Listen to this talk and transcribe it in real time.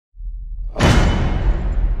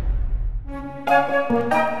I'm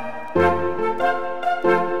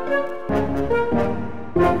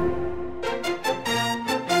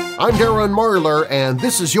Darren Marlar, and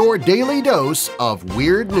this is your Daily Dose of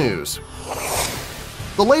Weird News.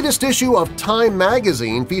 The latest issue of Time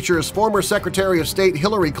magazine features former Secretary of State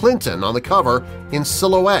Hillary Clinton on the cover in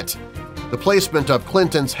silhouette. The placement of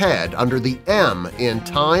Clinton's head under the M in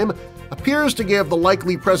Time appears to give the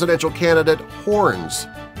likely presidential candidate horns.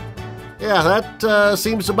 Yeah, that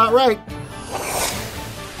seems about right.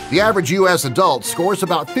 The average U.S. adult scores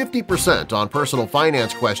about 50% on personal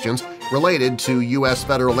finance questions related to U.S.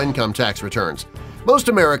 federal income tax returns. Most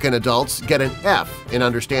American adults get an F in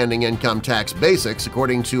understanding income tax basics,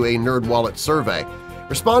 according to a NerdWallet survey.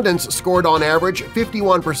 Respondents scored on average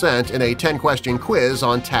 51% in a 10-question quiz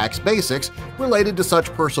on tax basics related to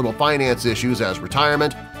such personal finance issues as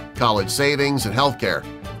retirement, college savings, and health care.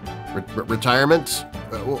 Retirement?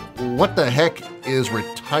 What the heck is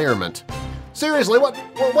retirement? Seriously,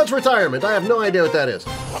 what's retirement? I have no idea what that is.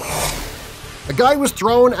 A guy was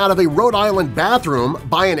thrown out of a Rhode Island bathroom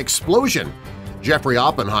by an explosion. Jeffrey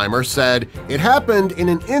Oppenheimer said it happened in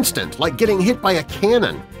an instant, like getting hit by a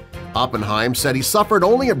cannon. Oppenheim said he suffered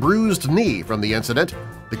only a bruised knee from the incident.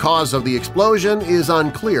 The cause of the explosion is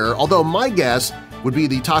unclear, although my guess would be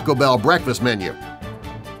the Taco Bell breakfast menu.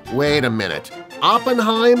 Wait a minute.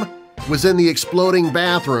 Oppenheim was in the exploding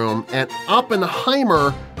bathroom, and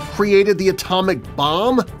Oppenheimer created the atomic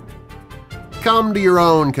bomb? Come to your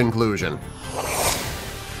own conclusion.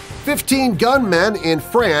 15 gunmen in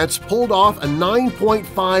France pulled off a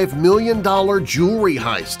 $9.5 million jewelry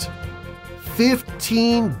heist.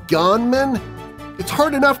 15 gunmen? It's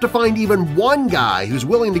hard enough to find even one guy who's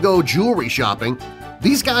willing to go jewelry shopping.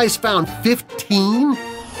 These guys found 15?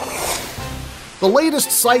 The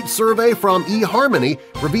latest site survey from eHarmony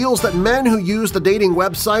reveals that men who use the dating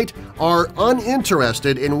website are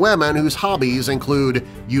uninterested in women whose hobbies include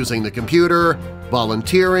using the computer,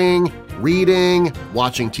 volunteering, reading,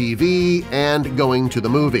 watching TV, and going to the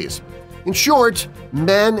movies. In short,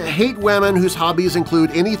 men hate women whose hobbies include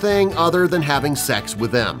anything other than having sex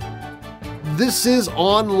with them. This is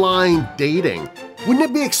online dating. Wouldn't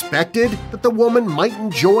it be expected that the woman might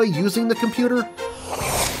enjoy using the computer?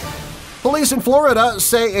 Police in Florida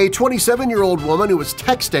say a 27-year-old woman who was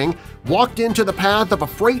texting walked into the path of a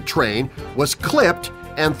freight train, was clipped,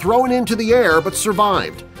 and thrown into the air but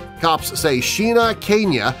survived. Cops say Sheena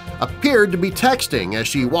Kenya appeared to be texting as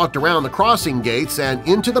she walked around the crossing gates and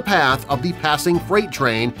into the path of the passing freight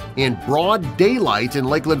train in broad daylight in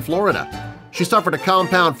Lakeland, Florida. She suffered a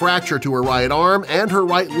compound fracture to her right arm and her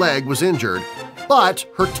right leg was injured, but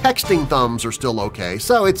her texting thumbs are still okay,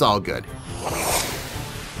 so it's all good.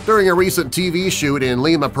 During a recent TV shoot in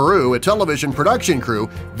Lima, Peru, a television production crew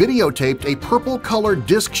videotaped a purple-colored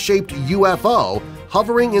disc-shaped UFO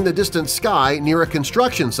hovering in the distant sky near a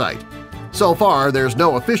construction site. So far, there's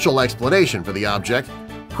no official explanation for the object.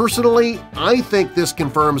 Personally, I think this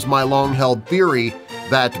confirms my long-held theory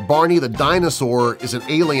that Barney the dinosaur is an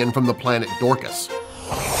alien from the planet Dorcas.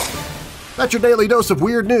 That's your Daily Dose of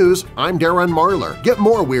Weird News. I'm Darren Marlar. Get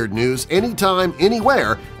more weird news anytime,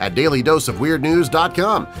 anywhere at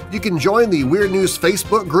dailydoseofweirdnews.com. You can join the Weird News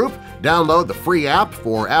Facebook group, download the free app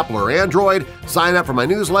for Apple or Android, sign up for my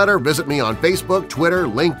newsletter, visit me on Facebook, Twitter,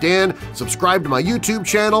 LinkedIn, subscribe to my YouTube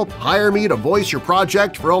channel, hire me to voice your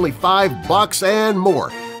project for only $5 and more.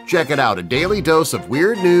 Check it out at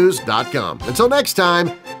dailydoseofweirdnews.com. Until next time,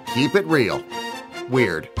 keep it real.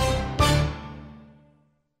 Weird.